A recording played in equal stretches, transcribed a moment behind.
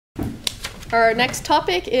Our next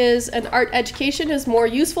topic is an art education is more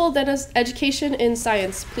useful than an education in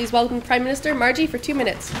science. Please welcome Prime Minister Margie for 2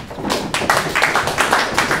 minutes.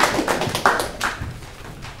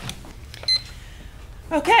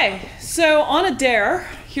 Okay, so on a dare,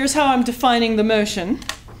 here's how I'm defining the motion.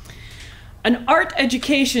 An art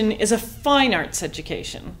education is a fine arts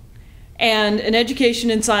education, and an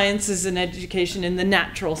education in science is an education in the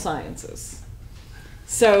natural sciences.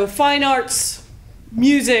 So fine arts,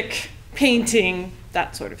 music, painting,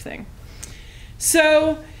 that sort of thing.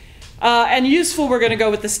 So, and useful, we're going to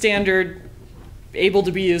go with the standard, able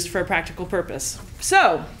to be used for a practical purpose.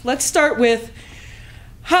 So, let's start with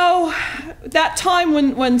how that time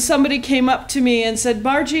when somebody came up to me and said,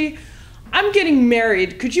 Margie, I'm getting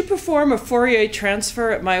married. Could you perform a Fourier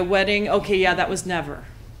transfer at my wedding? Okay, yeah, that was never.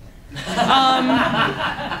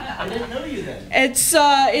 I didn't know you then.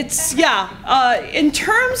 In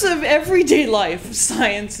terms of everyday life,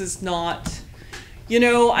 science is not, you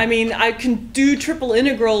know, I mean, I can do triple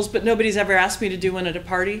integrals, but nobody's ever asked me to do one at a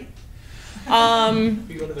party.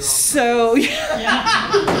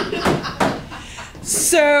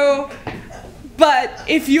 But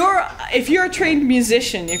if you're a trained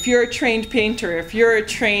musician, if you're a trained painter, if you're a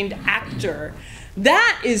trained actor,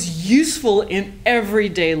 that is useful in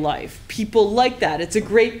everyday life. People like that. It's a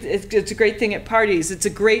great thing at parties. It's a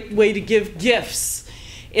great way to give gifts.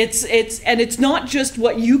 It's not just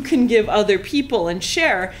what you can give other people and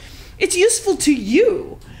share. It's useful to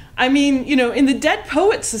you. I mean, you know, in the Dead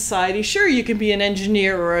Poets Society, sure, you can be an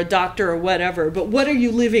engineer or a doctor or whatever, but what are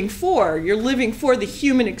you living for? You're living for the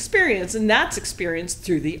human experience, and that's experienced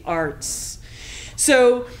through the arts.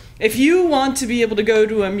 So if you want to be able to go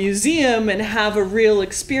to a museum and have a real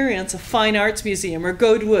experience, a fine arts museum, or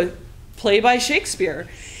go to a play by Shakespeare,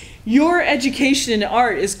 your education in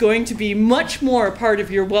art is going to be much more a part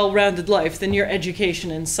of your well-rounded life than your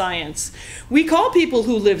education in science. We call people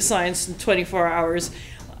who live science in 24 hours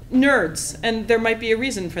nerds, and there might be a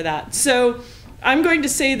reason for that. So I'm going to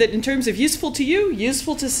say that in terms of useful to you,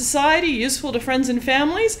 useful to society, useful to friends and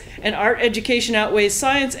families, and art education outweighs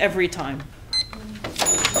science every time.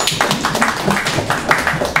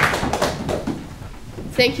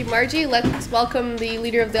 Thank you, Margie. Let's welcome the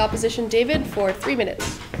Leader of the Opposition, David, for 3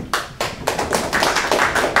 minutes.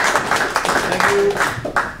 Thank you.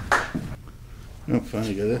 Oh,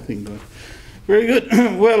 finally got that thing going. Very good.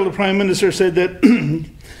 Well, the Prime Minister said that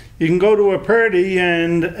you can go to a party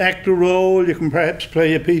and act a role, you can perhaps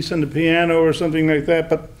play a piece on the piano or something like that,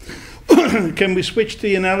 but can we switch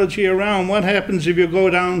the analogy around? What happens if you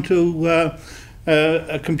go down to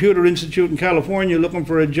a computer institute in California looking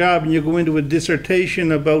for a job and you go into a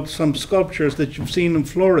dissertation about some sculptures that you've seen in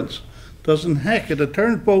Florence? Doesn't heck, it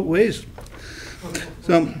turns both ways.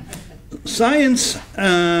 So science,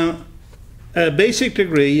 a basic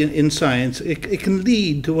degree in science, it can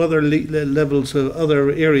lead to other levels of other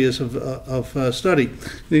areas of study.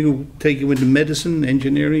 It will take you into medicine,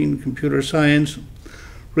 engineering, computer science,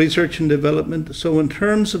 research and development. So in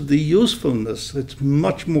terms of the usefulness, it's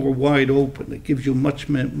much more wide open. It gives you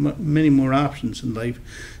many more options in life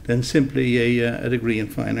than simply a degree in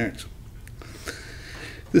fine arts.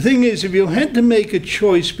 The thing is, if you had to make a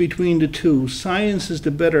choice between the two, science is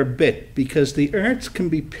the better bet, because the arts can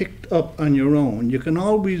be picked up on your own. You can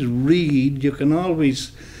always read, you can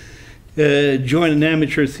always join an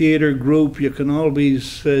amateur theatre group, you can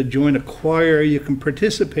always join a choir, you can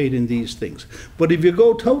participate in these things. But if you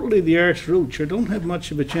go totally the arts route, you don't have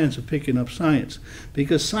much of a chance of picking up science,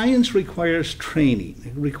 because science requires training,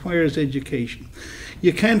 it requires education.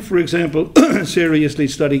 You can't, for example, seriously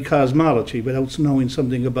study cosmology without knowing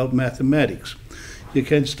something about mathematics. You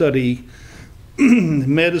can't study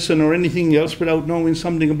medicine or anything else without knowing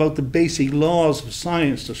something about the basic laws of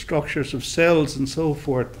science, the structures of cells and so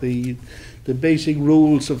forth, the basic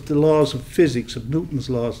rules of the laws of physics, of Newton's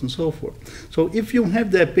laws and so forth. So if you have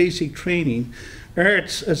that basic training,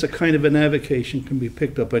 arts as a kind of an avocation can be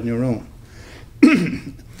picked up on your own.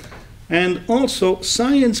 And also,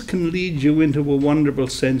 science can lead you into a wonderful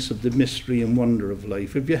sense of the mystery and wonder of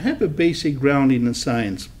life. If you have a basic grounding in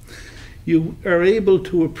science, you are able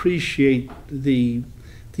to appreciate the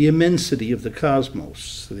immensity of the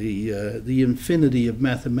cosmos, the infinity of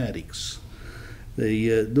mathematics,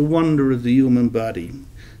 the wonder of the human body,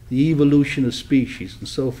 the evolution of species, and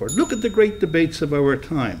so forth. Look at the great debates of our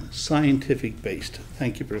time, scientific-based.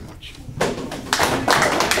 Thank you very much.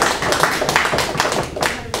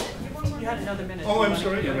 You had another minute. Oh, I'm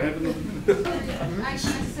sorry. I have another minute.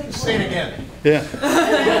 Say it again. Yeah.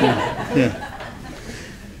 Yeah.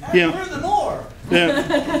 Hear the more.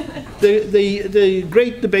 The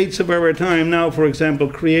great debates of our time now, for example,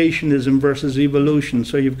 creationism versus evolution,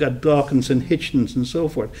 so you've got Dawkins and Hitchens and so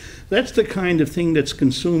forth. That's the kind of thing that's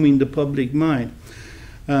consuming the public mind.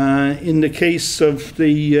 In the case of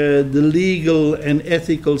the legal and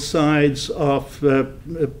ethical sides of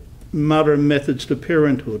modern methods to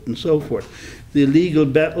parenthood and so forth, the legal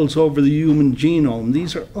battles over the human genome,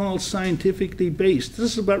 these are all scientifically based.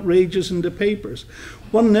 This is about rages in the papers.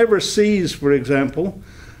 One never sees, for example,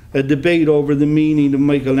 a debate over the meaning of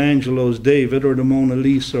Michelangelo's David or the Mona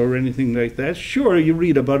Lisa or anything like that. Sure, you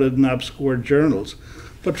read about it in obscure journals,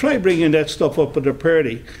 but try bringing that stuff up at a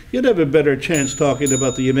party. You'd have a better chance talking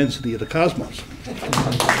about the immensity of the cosmos.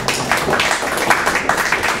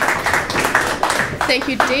 Thank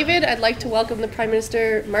you, David. I'd like to welcome the Prime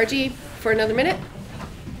Minister, Margie, for another minute.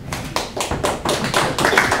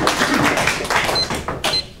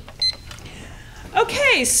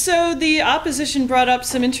 Okay, so the opposition brought up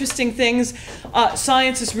some interesting things.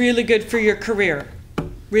 Science is really good for your career.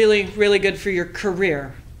 Really, really good for your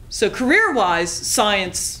career. So career-wise,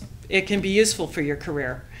 science, it can be useful for your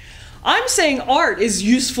career. I'm saying art is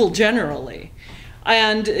useful generally.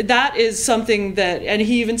 And that is something that, and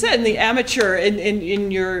he even said in the amateur,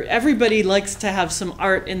 in your, everybody likes to have some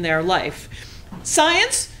art in their life.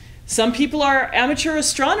 Science, some people are amateur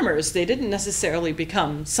astronomers. They didn't necessarily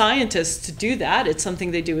become scientists to do that. It's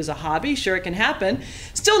something they do as a hobby. Sure, it can happen.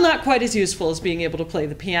 Still not quite as useful as being able to play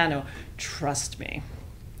the piano. Trust me.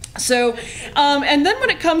 So, and then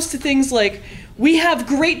when it comes to things like, we have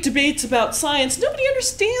great debates about science, nobody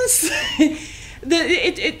understands.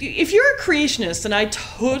 If you're a creationist, and I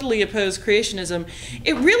totally oppose creationism,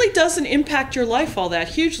 it really doesn't impact your life all that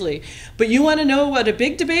hugely. But you want to know what a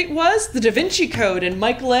big debate was? The Da Vinci Code and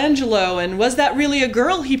Michelangelo, and was that really a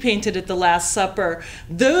girl he painted at the Last Supper?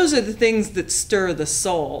 Those are the things that stir the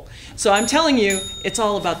soul. So I'm telling you, it's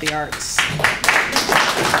all about the arts.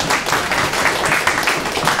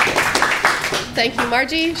 Thank you,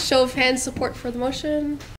 Margie. Show of hands support for the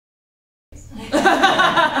motion.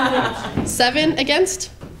 7 against.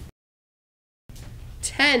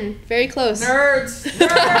 10. Very close. Nerds!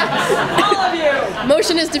 Nerds! All of you!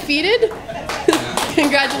 Motion is defeated.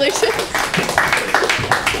 Congratulations.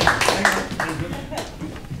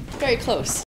 Very close.